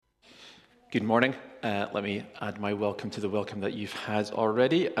Good morning. Let me add my welcome to the welcome that you've had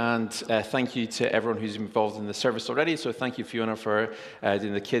already, and thank you to everyone who's involved in the service already. So thank you, Fiona, for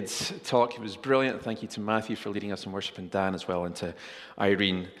doing the kids' talk. It was brilliant. Thank you to Matthew for leading us in worship, and Dan as well, and to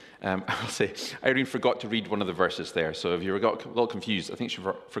Irene. I will say, Irene forgot to read one of the verses there, so if you got a little confused, I think she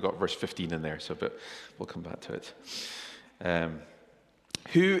forgot verse 15 in there, but we'll come back to it.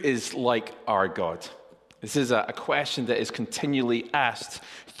 Who is like our God? This is a question that is continually asked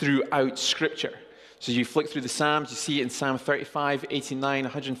throughout Scripture. So you flick through the Psalms, you see it in Psalm 35, 89,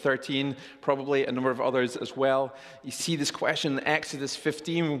 113, probably a number of others as well. You see this question in Exodus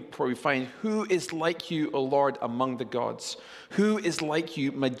 15, where we find, who is like you, O Lord, among the gods? Who is like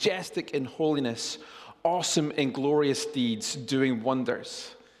you, majestic in holiness, awesome in glorious deeds, doing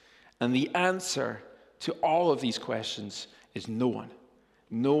wonders? And the answer to all of these questions is no one.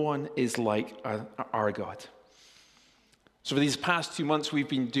 No one is like our God. So for these past 2 months, we've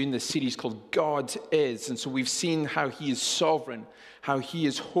been doing this series called God Is. And so we've seen how he is sovereign, how he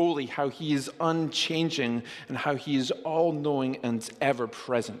is holy, how he is unchanging, and how he is all-knowing and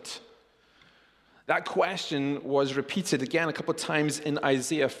ever-present. That question was repeated again a couple of times in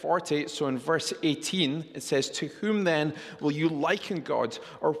Isaiah 40. So in verse 18, it says, "To whom then will you liken God,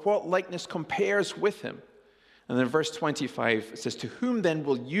 or what likeness compares with him?" And then verse 25, it says, "To whom then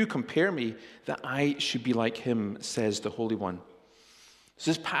will you compare me, that I should be like him, says the Holy One."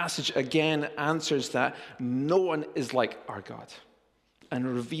 So this passage again answers that no one is like our God, and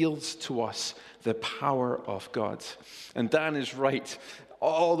reveals to us the power of God. And Dan is right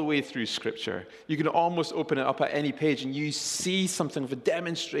all the way through Scripture. You can almost open it up at any page, and you see something of a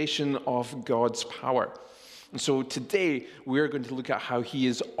demonstration of God's power. And so today, we're going to look at how he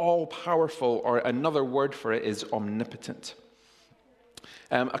is all-powerful, or another word for it is omnipotent.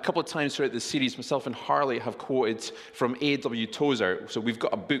 A couple of times throughout this series, myself and Harley have quoted from A.W. Tozer. So we've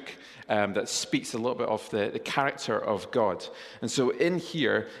got a book that speaks a little bit of the character of God. And so in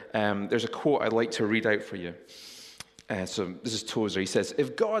here, there's a quote I'd like to read out for you. So this is Tozer. He says,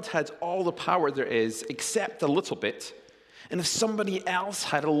 "If God had all the power there is, except a little bit, and if somebody else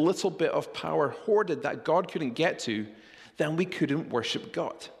had a little bit of power hoarded that God couldn't get to, then we couldn't worship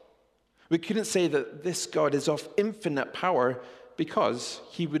God. We couldn't say that this God is of infinite power, because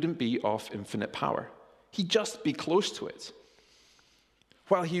he wouldn't be of infinite power. He'd just be close to it.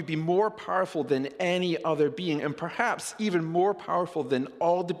 While he would be more powerful than any other being, and perhaps even more powerful than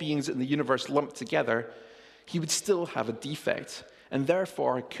all the beings in the universe lumped together, he would still have a defect, and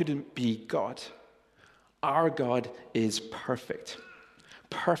therefore couldn't be God. Our God is perfect,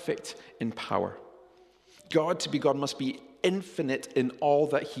 perfect in power. God to be God must be infinite in all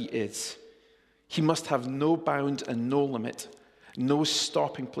that he is. He must have no bound and no limit, no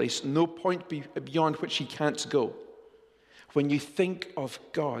stopping place, no point beyond which he can't go. When you think of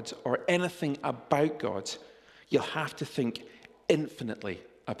God or anything about God, you'll have to think infinitely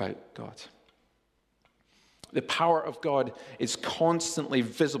about God. The power of God is constantly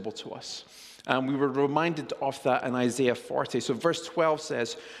visible to us. And we were reminded of that in Isaiah 40. So verse 12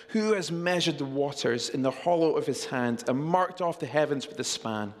 says, "Who has measured the waters in the hollow of his hand, and marked off the heavens with a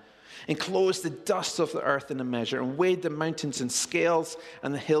span, enclosed the dust of the earth in a measure, and weighed the mountains in scales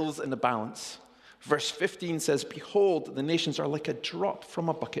and the hills in a balance?" Verse 15 says, "Behold, the nations are like a drop from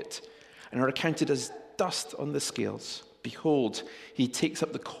a bucket, and are accounted as dust on the scales. Behold, he takes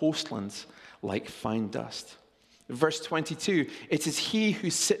up the coastlands like fine dust." Verse 22, "It is he who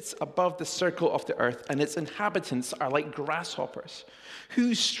sits above the circle of the earth, and its inhabitants are like grasshoppers.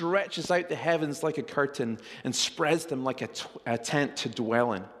 Who stretches out the heavens like a curtain, and spreads them like a tent to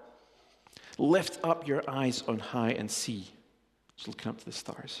dwell in. Lift up your eyes on high and see." Just looking up to the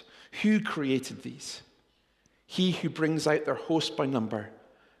stars. "Who created these? He who brings out their host by number,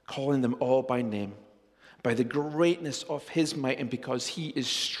 calling them all by name. By the greatness of his might, and because he is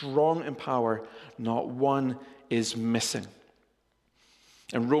strong in power, not one is missing."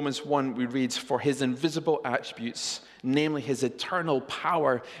 In Romans 1, we read, "For his invisible attributes, namely his eternal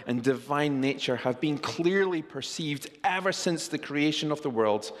power and divine nature, have been clearly perceived ever since the creation of the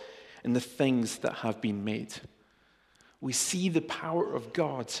world in the things that have been made." We see the power of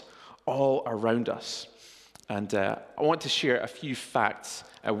God all around us. And I want to share a few facts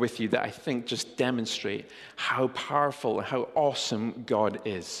with you that I think just demonstrate how powerful and how awesome God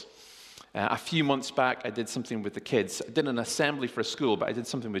is. A few months back, I did something with the kids. I did an assembly for a school, but I did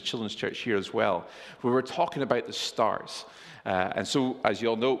something with Children's Church here as well. We were talking about the stars. And so, as you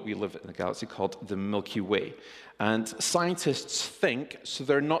all know, we live in a galaxy called the Milky Way. And scientists think, so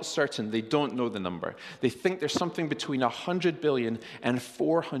they're not certain, they don't know the number, they think there's something between 100 billion and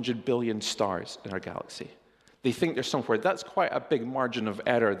 400 billion stars in our galaxy. They think there's somewhere. That's quite a big margin of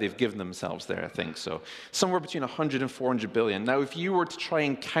error they've given themselves there, I think. So somewhere between 100 and 400 billion. Now, if you were to try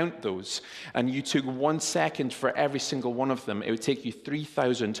and count those, and you took 1 second for every single one of them, it would take you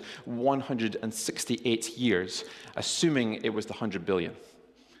 3,168 years, assuming it was the 100 billion.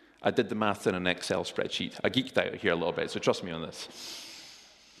 I did the maths in an Excel spreadsheet. I geeked out here a little bit, so trust me on this.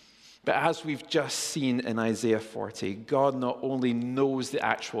 But as we've just seen in Isaiah 40, God not only knows the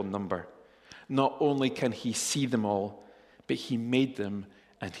actual number, not only can he see them all, but he made them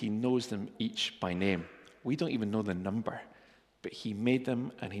and he knows them each by name. We don't even know the number, but he made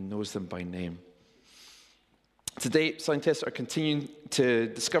them and he knows them by name. Today, scientists are continuing to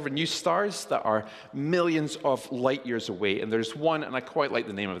discover new stars that are millions of light years away. And there's one, and I quite like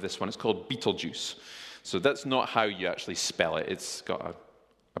the name of this one, it's called Betelgeuse. So that's not how you actually spell it. It's got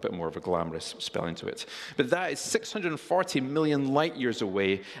a bit more of a glamorous spelling to it. But that is 640 million light years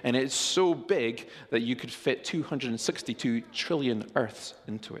away, and it's so big that you could fit 262 trillion Earths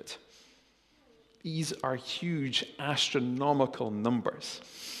into it. These are huge astronomical numbers.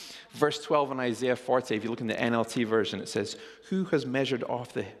 Verse 12 in Isaiah 40, if you look in the NLT version, it says, "Who has measured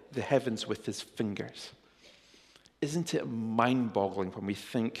off the heavens with his fingers?" Isn't it mind-boggling when we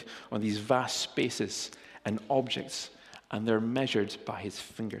think on these vast spaces and objects, and they're measured by his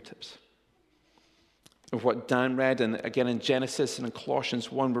fingertips? Of what Dan read, and again in Genesis and in Colossians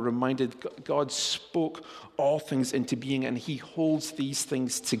 1, we're reminded God spoke all things into being, and he holds these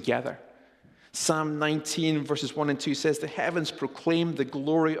things together. Psalm 19, verses 1 and 2 says, "The heavens proclaim the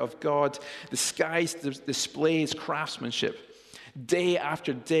glory of God. The skies display his craftsmanship. Day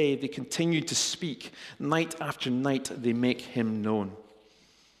after day they continue to speak. Night after night they make him known."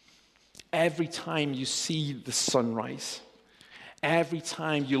 Every time you see the sunrise, every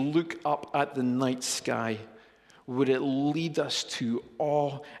time you look up at the night sky, would it lead us to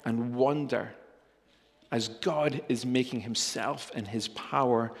awe and wonder as God is making himself and his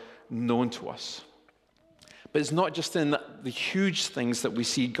power known to us. But it's not just in the huge things that we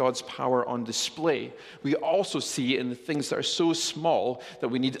see God's power on display. We also see it in the things that are so small that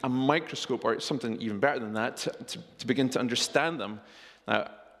we need a microscope or something even better than that to begin to understand them. Now,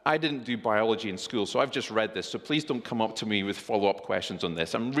 I didn't do biology in school, so I've just read this, so please don't come up to me with follow-up questions on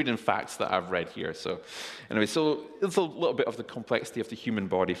this. I'm reading facts that I've read here. So anyway, so it's a little bit of the complexity of the human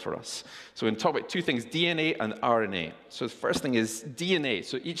body for us. So we're going to talk about two things, DNA and RNA. So the first thing is DNA.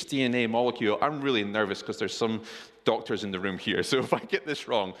 So each DNA molecule, I'm really nervous because there's some doctors in the room here, so if I get this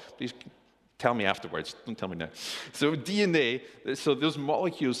wrong, please tell me afterwards. Don't tell me now. So DNA, so those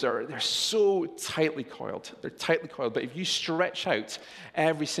molecules they're so tightly coiled. They're tightly coiled, but if you stretch out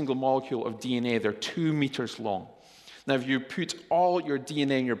every single molecule of DNA, they're 2 meters long. Now, if you put all your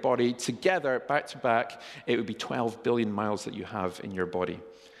DNA in your body together, back to back, it would be 12 billion miles that you have in your body.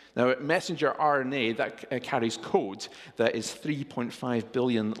 Now, messenger RNA, that carries code that is 3.5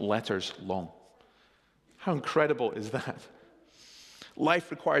 billion letters long. How incredible is that?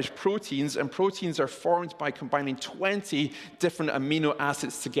 Life requires proteins, and proteins are formed by combining 20 different amino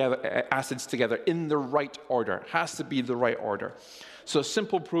acids together in the right order. It has to be the right order. So a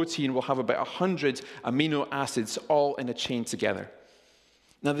simple protein will have about 100 amino acids all in a chain together.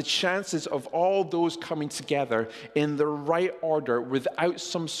 Now, the chances of all those coming together in the right order without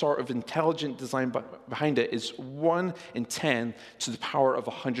some sort of intelligent design behind it is 1 in 10 to the power of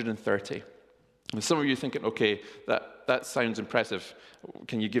 130. And some of you are thinking, okay, that sounds impressive.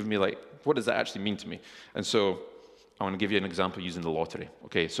 Can you give me, what does that actually mean to me? And so I want to give you an example using the lottery.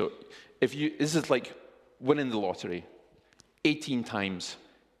 Okay, so this is like winning the lottery 18 times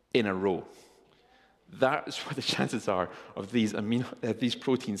in a row. That is what the chances are of these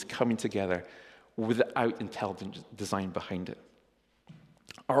proteins coming together without intelligent design behind it.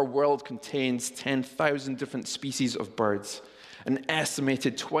 Our world contains 10,000 different species of birds, an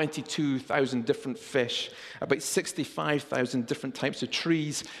estimated 22,000 different fish, about 65,000 different types of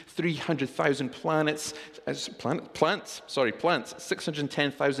trees, 300,000 plants,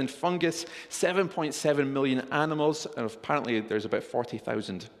 610,000 fungus, 7.7 million animals, and apparently there's about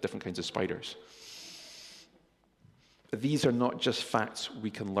 40,000 different kinds of spiders. These are not just facts we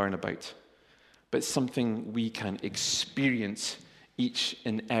can learn about, but something we can experience each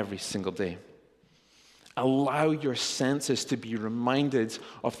and every single day. Allow your senses to be reminded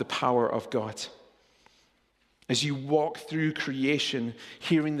of the power of God. As you walk through creation,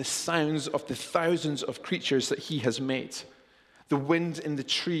 hearing the sounds of the thousands of creatures that he has made, the wind in the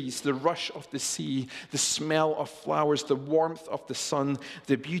trees, the rush of the sea, the smell of flowers, the warmth of the sun,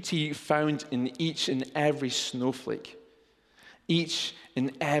 the beauty found in each and every snowflake. Each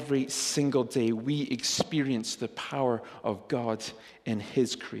and every single day, we experience the power of God in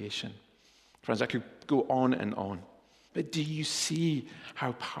his creation. Friends, I could go on and on. But do you see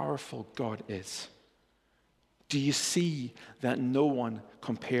how powerful God is? Do you see that no one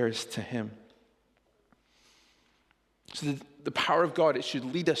compares to him? So the power of God, it should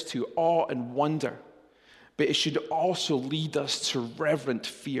lead us to awe and wonder, but it should also lead us to reverent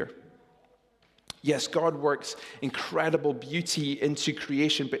fear. Yes, God works incredible beauty into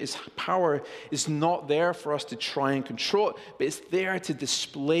creation, but his power is not there for us to try and control it, but it's there to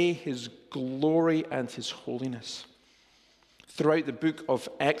display his glory and his holiness. Throughout the book of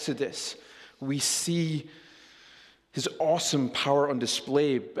Exodus, we see his awesome power on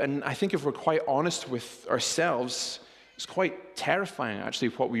display. And I think if we're quite honest with ourselves, it's quite terrifying, actually,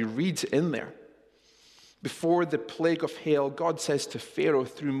 what we read in there. Before the plague of hail, God says to Pharaoh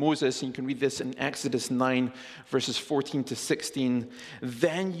through Moses, and you can read this in Exodus 9, verses 14 to 16,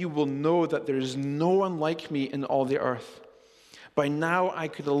 "Then you will know that there is no one like me in all the earth. By now I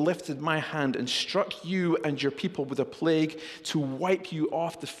could have lifted my hand and struck you and your people with a plague to wipe you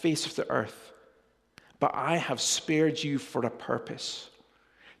off the face of the earth. But I have spared you for a purpose,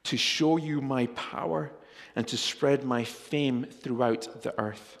 to show you my power and to spread my fame throughout the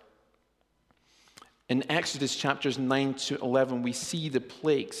earth." In Exodus chapters 9 to 11, we see the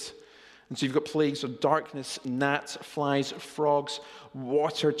plagues. And so you've got plagues of darkness, gnats, flies, frogs,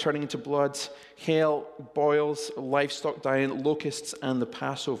 water turning into blood, hail, boils, livestock dying, locusts, and the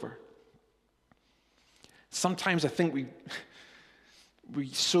Passover. Sometimes I think we're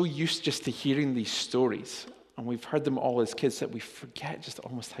so used just to hearing these stories, and we've heard them all as kids, that we forget just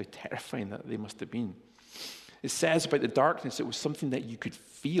almost how terrifying that they must have been. It says about the darkness, it was something that you could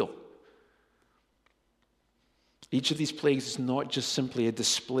feel. Each of these plagues is not just simply a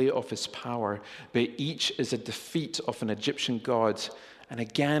display of his power, but each is a defeat of an Egyptian god. And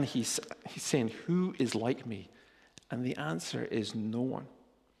again, he's saying, who is like me? And the answer is no one.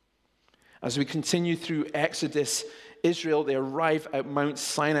 As we continue through Exodus, Israel, they arrive at Mount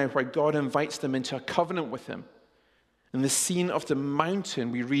Sinai, where God invites them into a covenant with him. In the scene of the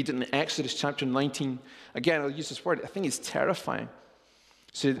mountain, we read in Exodus chapter 19, again, I'll use this word, I think it's terrifying.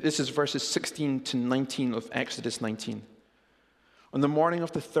 So this is verses 16 to 19 of Exodus 19. "On the morning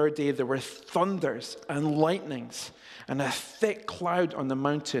of the third day, there were thunders and lightnings and a thick cloud on the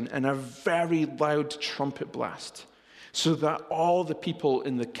mountain and a very loud trumpet blast, so that all the people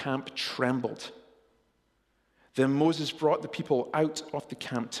in the camp trembled. Then Moses brought the people out of the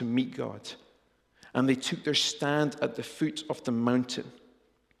camp to meet God, and they took their stand at the foot of the mountain."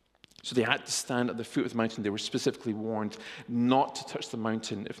 So they had to stand at the foot of the mountain. They were specifically warned not to touch the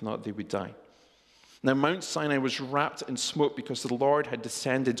mountain, if not, they would die. Now, Mount Sinai was wrapped in smoke because the Lord had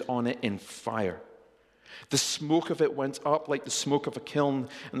descended on it in fire. The smoke of it went up like the smoke of a kiln,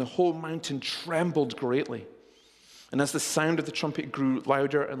 and the whole mountain trembled greatly. And as the sound of the trumpet grew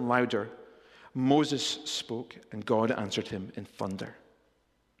louder and louder, Moses spoke, and God answered him in thunder.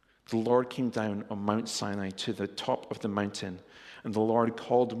 The Lord came down on Mount Sinai to the top of the mountain, and the Lord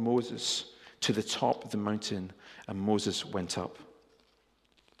called Moses to the top of the mountain, and Moses went up.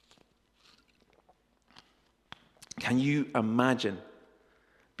 Can you imagine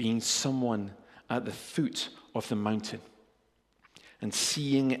being someone at the foot of the mountain and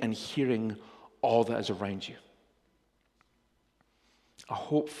seeing and hearing all that is around you? I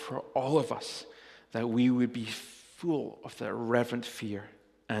hope for all of us that we would be full of that reverent fear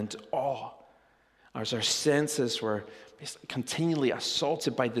and awe as our senses were continually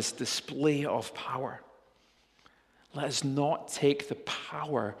assaulted by this display of power. Let us not take the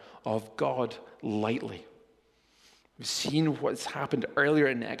power of God lightly. We've seen what's happened earlier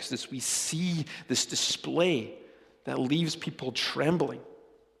in Exodus. We see this display that leaves people trembling.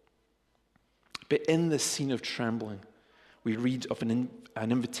 But in this scene of trembling, we read of an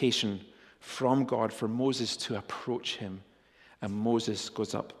invitation from God for Moses to approach him, and Moses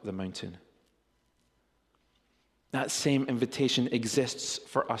goes up the mountain. That same invitation exists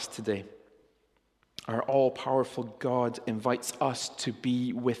for us today. Our all-powerful God invites us to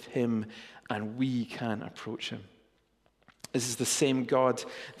be with him, and we can approach him. This is the same God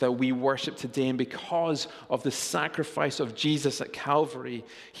that we worship today, and because of the sacrifice of Jesus at Calvary,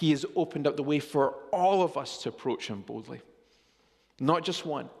 he has opened up the way for all of us to approach him boldly. Not just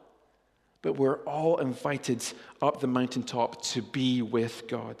one, but we're all invited up the mountaintop to be with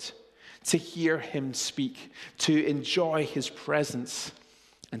God, to hear him speak, to enjoy his presence,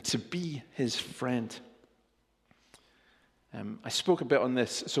 and to be his friend. I spoke a bit on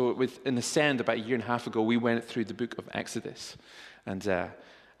this. So in Ascend, about a year and a half ago, we went through the book of Exodus. And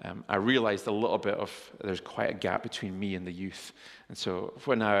I realized a little bit of there's quite a gap between me and the youth. And so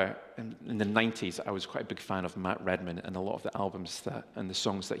when in the 90s, I was quite a big fan of Matt Redman and a lot of the albums and the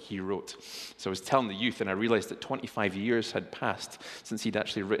songs that he wrote. So I was telling the youth, and I realized that 25 years had passed since he'd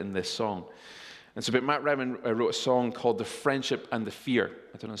actually written this song. And so, but Matt Redman wrote a song called The Friendship and the Fear.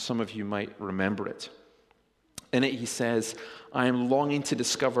 I don't know, some of you might remember it. In it, he says, I am longing to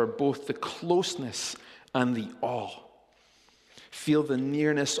discover both the closeness and the awe. Feel the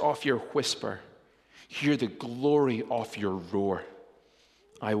nearness of your whisper. Hear the glory of your roar.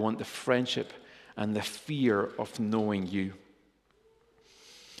 I want the friendship and the fear of knowing you.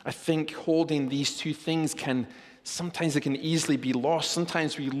 I think holding these two things sometimes it can easily be lost.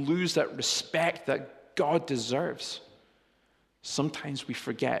 Sometimes we lose that respect that God deserves. Sometimes we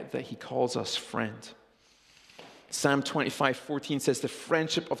forget that he calls us friend. Psalm 25:14 says, the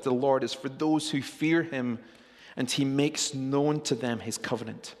friendship of the Lord is for those who fear him, and he makes known to them his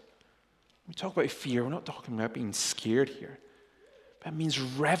covenant. When we talk about fear, we're not talking about being scared here. But it means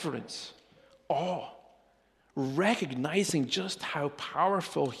reverence, awe, recognizing just how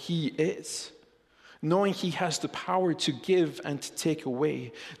powerful he is. Knowing he has the power to give and to take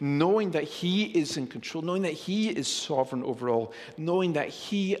away. Knowing that he is in control. Knowing that he is sovereign over all. Knowing that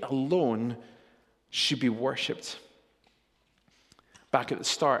he alone should be worshipped. Back at the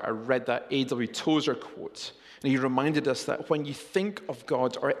start, I read that A.W. Tozer quote. And he reminded us that when you think of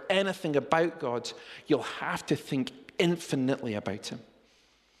God or anything about God, you'll have to think infinitely about him.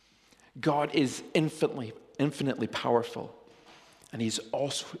 God is infinitely powerful. And he's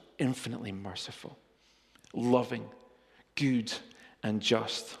also infinitely merciful, loving, good, and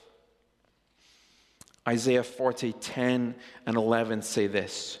just. Isaiah 40:10 and 11 say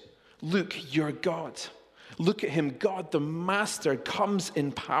this. Look, your God. Look at him. God, the Master, comes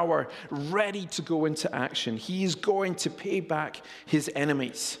in power, ready to go into action. He is going to pay back his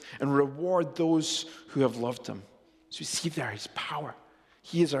enemies and reward those who have loved him. So you see there his power.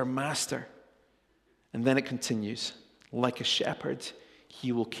 He is our Master. And then it continues. Like a shepherd,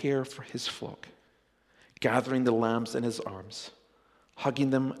 he will care for his flock, gathering the lambs in his arms, hugging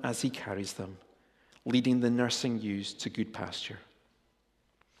them as he carries them, leading the nursing ewes to good pasture.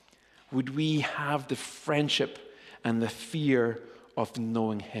 Would we have the friendship and the fear of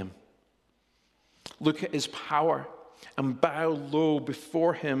knowing him? Look at his power and bow low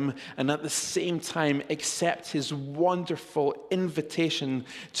before him, and at the same time accept his wonderful invitation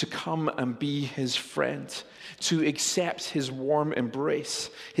to come and be his friend, to accept his warm embrace,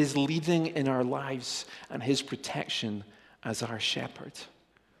 his leading in our lives, and his protection as our shepherd.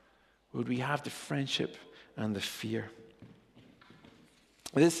 Would we have the friendship and the fear?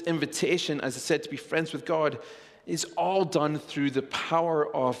 This invitation, as I said, to be friends with God is all done through the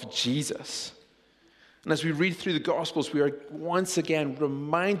power of Jesus. And as we read through the Gospels, we are once again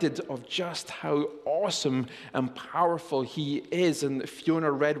reminded of just how awesome and powerful he is. And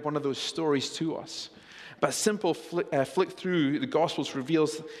Fiona read one of those stories to us. But a simple flick through the Gospels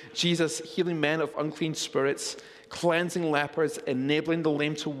reveals Jesus healing men of unclean spirits, cleansing lepers, enabling the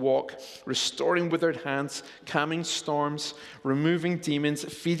lame to walk, restoring withered hands, calming storms, removing demons,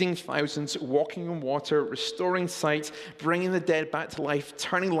 feeding thousands, walking on water, restoring sight, bringing the dead back to life,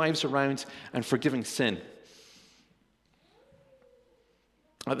 turning lives around, and forgiving sin.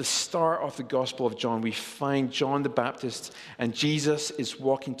 At the start of the Gospel of John, we find John the Baptist, and Jesus is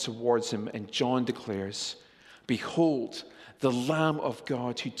walking towards him, and John declares, "Behold, the Lamb of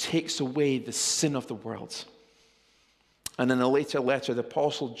God who takes away the sin of the world." And in a later letter, the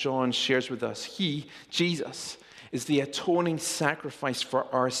Apostle John shares with us, he, Jesus, is the atoning sacrifice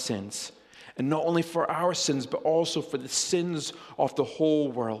for our sins. And not only for our sins, but also for the sins of the whole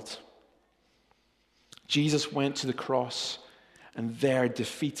world. Jesus went to the cross and there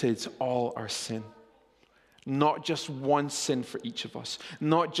defeated all our sin. Not just one sin for each of us,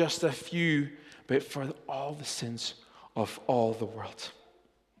 not just a few, but for all the sins of all the world.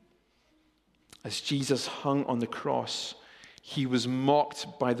 As Jesus hung on the cross, he was mocked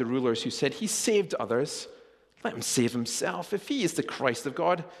by the rulers who said, "He saved others. Let him save himself. If he is the Christ of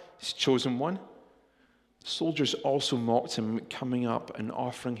God, his chosen one." Soldiers also mocked him, coming up and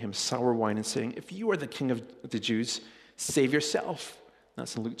offering him sour wine and saying, "If you are the king of the Jews, save yourself."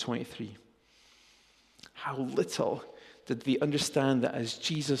 That's in Luke 23. How little did they understand that as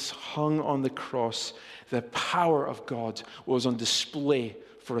Jesus hung on the cross, the power of God was on display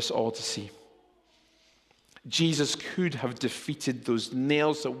for us all to see. Jesus could have defeated those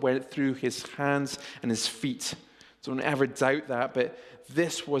nails that went through his hands and his feet. Don't ever doubt that, but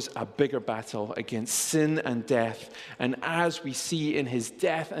this was a bigger battle against sin and death. And as we see in his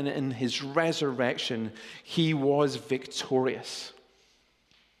death and in his resurrection, he was victorious.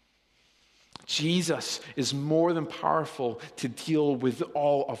 Jesus is more than powerful to deal with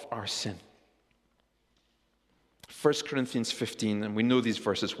all of our sin. 1 Corinthians 15, and we know these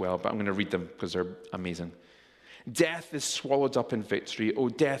verses well, but I'm going to read them because they're amazing. Death is swallowed up in victory. O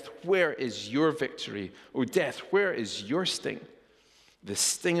death, where is your victory? O death, where is your sting? The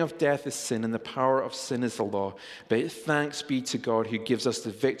sting of death is sin, and the power of sin is the law. But thanks be to God who gives us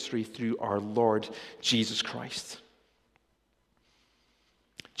the victory through our Lord Jesus Christ.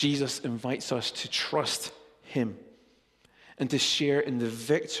 Jesus invites us to trust him and to share in the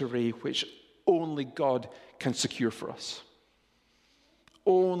victory which only God can secure for us.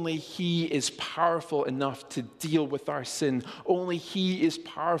 Only he is powerful enough to deal with our sin. Only he is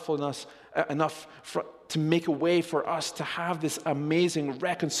powerful enough to make a way for us to have this amazing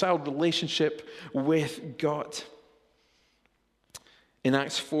reconciled relationship with God. In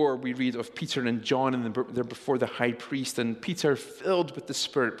Acts 4, we read of Peter and John, and they're before the high priest. And Peter, filled with the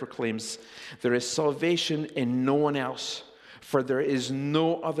Spirit, proclaims, "There is salvation in no one else, for there is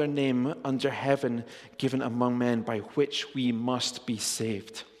no other name under heaven given among men by which we must be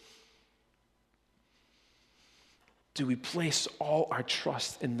saved." Do we place all our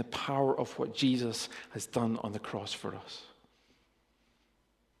trust in the power of what Jesus has done on the cross for us?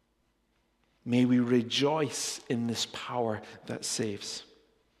 May we rejoice in this power that saves.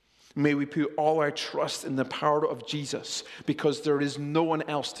 May we put all our trust in the power of Jesus, because there is no one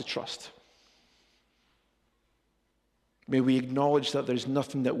else to trust. May we acknowledge that there's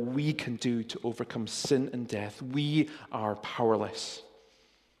nothing that we can do to overcome sin and death. We are powerless.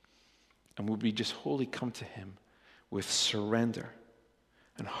 And would we just wholly come to him with surrender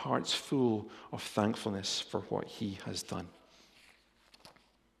and hearts full of thankfulness for what he has done.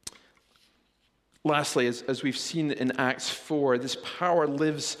 Lastly, as we've seen in Acts 4, this power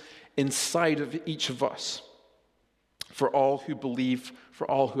lives inside of each of us for all who believe, for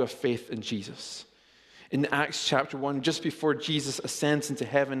all who have faith in Jesus. In Acts chapter 1, just before Jesus ascends into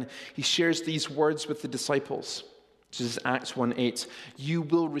heaven, he shares these words with the disciples. This is Acts 1:8. "You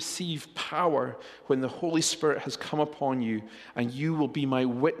will receive power when the Holy Spirit has come upon you, and you will be my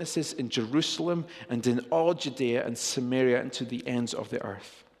witnesses in Jerusalem and in all Judea and Samaria and to the ends of the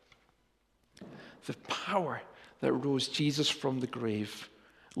earth." The power that rose Jesus from the grave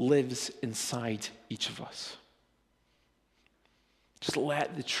lives inside each of us. Just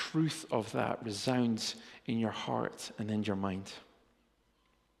let the truth of that resound in your heart and in your mind.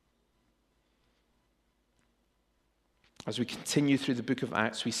 As we continue through the book of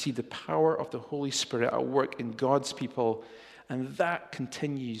Acts, we see the power of the Holy Spirit at work in God's people, and that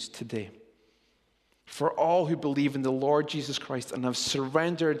continues today. For all who believe in the Lord Jesus Christ and have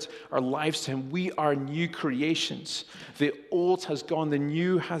surrendered our lives to him, we are new creations. The old has gone, the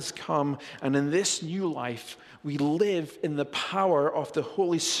new has come, and in this new life, we live in the power of the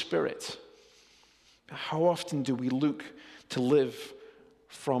Holy Spirit. How often do we look to live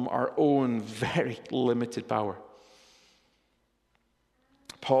from our own very limited power?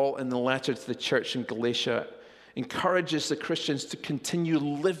 Paul, in the letter to the church in Galatia, encourages the Christians to continue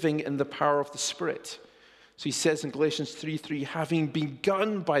living in the power of the Spirit. So he says in Galatians 3:3, "Having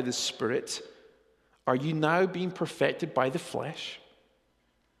begun by the Spirit, are you now being perfected by the flesh?"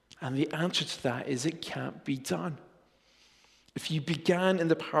 And the answer to that is it can't be done. If you began in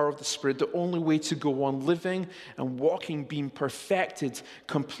the power of the Spirit, the only way to go on living and walking, being perfected,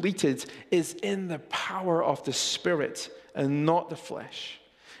 completed, is in the power of the Spirit and not the flesh.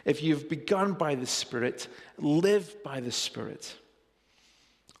 If you've begun by the Spirit, live by the Spirit.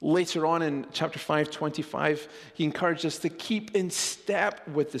 Later on in chapter 5:25, he encourages us to keep in step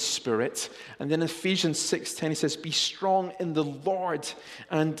with the Spirit. And then Ephesians 6:10, he says, "Be strong in the Lord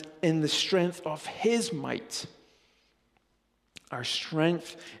and in the strength of his might." Our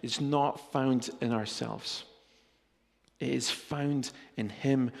strength is not found in ourselves. It is found in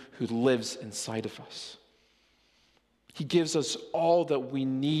him who lives inside of us. He gives us all that we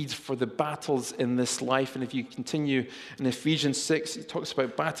need for the battles in this life. And if you continue in Ephesians 6, he talks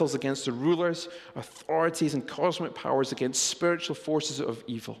about battles against the rulers, authorities, and cosmic powers, against spiritual forces of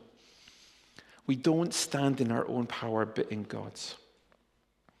evil. We don't stand in our own power, but in God's.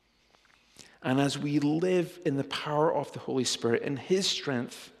 And as we live in the power of the Holy Spirit, in his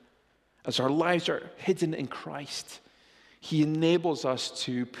strength, as our lives are hidden in Christ, he enables us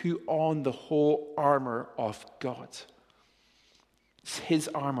to put on the whole armor of God. It's his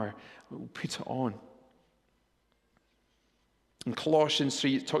armor. We'll put it on. In Colossians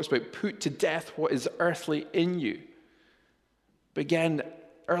 3, it talks about put to death what is earthly in you. But again,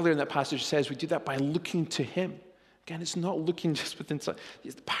 earlier in that passage it says we do that by looking to him. Again, it's not looking just within inside.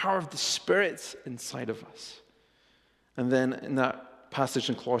 It's the power of the Spirit inside of us. And then in that passage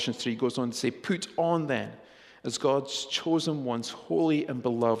in Colossians 3 goes on to say, "Put on then, as God's chosen ones, holy and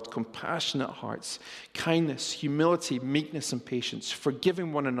beloved, compassionate hearts, kindness, humility, meekness, and patience,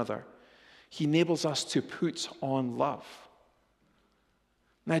 forgiving one another." He enables us to put on love.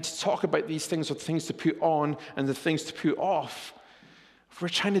 Now, to talk about these things are the things to put on and the things to put off. If we're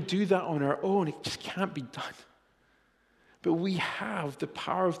trying to do that on our own, it just can't be done. But we have the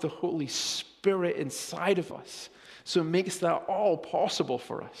power of the Holy Spirit inside of us, so it makes that all possible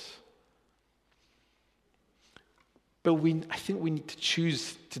for us. But I think we need to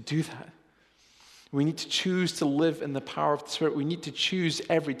choose to do that. We need to choose to live in the power of the Spirit. We need to choose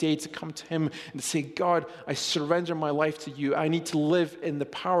every day to come to Him and to say, "God, I surrender my life to you. I need to live in the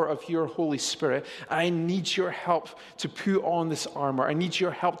power of your Holy Spirit. I need your help to put on this armor. I need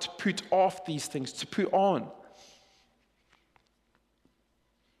your help to put off these things, to put on."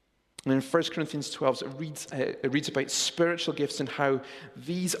 And in 1 Corinthians 12, it reads about spiritual gifts and how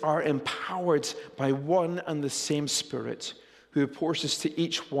these are empowered by one and the same Spirit, who apportions to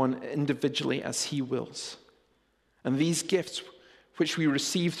each one individually as He wills. And these gifts, which we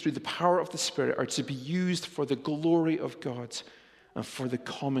receive through the power of the Spirit, are to be used for the glory of God and for the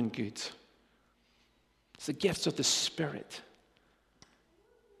common good. It's the gifts of the Spirit.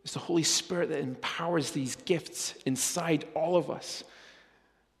 It's the Holy Spirit that empowers these gifts inside all of us.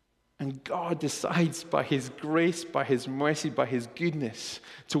 And God decides by His grace, by His mercy, by His goodness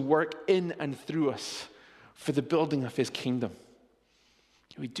to work in and through us for the building of His kingdom.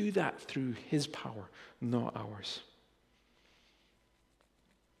 We do that through His power, not ours.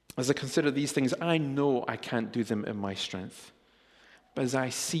 As I consider these things, I know I can't do them in my strength. But as I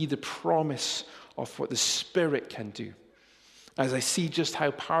see the promise of what the Spirit can do, as I see just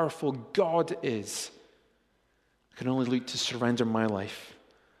how powerful God is, I can only look to surrender my life,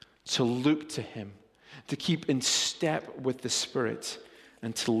 to look to Him, to keep in step with the Spirit,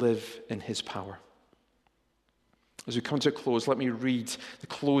 and to live in His power. As we come to a close, let me read the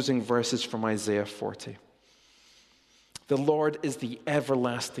closing verses from Isaiah 40. "The Lord is the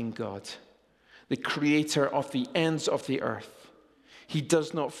everlasting God, the creator of the ends of the earth. He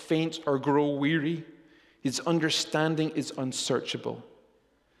does not faint or grow weary. His understanding is unsearchable.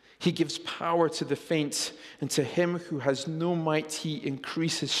 He gives power to the faint, and to him who has no might he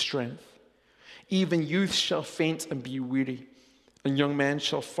increases strength. Even youth shall faint and be weary, and young men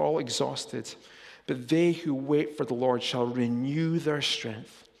shall fall exhausted. But they who wait for the Lord shall renew their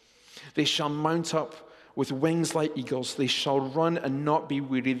strength. They shall mount up with wings like eagles. They shall run and not be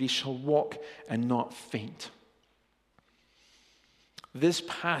weary. They shall walk and not faint." This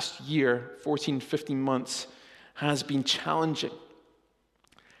past year, 14, 15 months, has been challenging.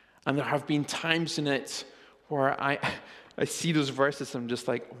 And there have been times in it where I see those verses and I'm just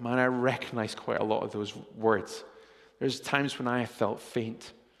like, oh man, I recognize quite a lot of those words. There's times when I have felt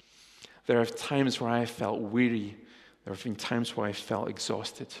faint. There are times where I have felt weary. There have been times where I felt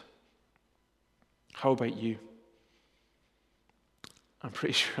exhausted. How about you? I'm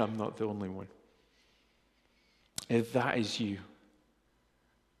pretty sure I'm not the only one. If that is you,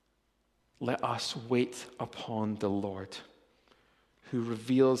 let us wait upon the Lord, who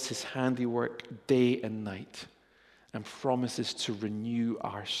reveals His handiwork day and night and promises to renew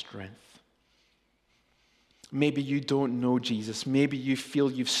our strength. Maybe you don't know Jesus. Maybe you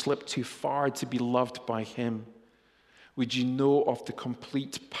feel you've slipped too far to be loved by Him. Would you know of the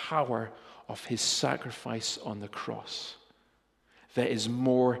complete power of His sacrifice on the cross that is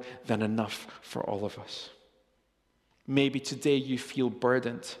more than enough for all of us? Maybe today you feel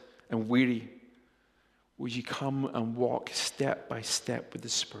burdened and weary. Would you come and walk step by step with the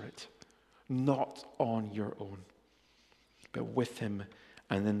Spirit, not on your own, but with Him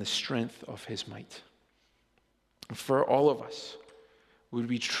and in the strength of His might? For all of us, would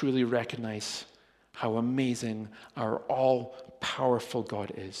we truly recognize how amazing our all-powerful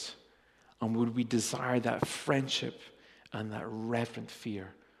God is? And would we desire that friendship and that reverent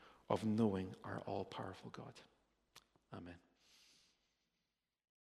fear of knowing our all-powerful God? Amen.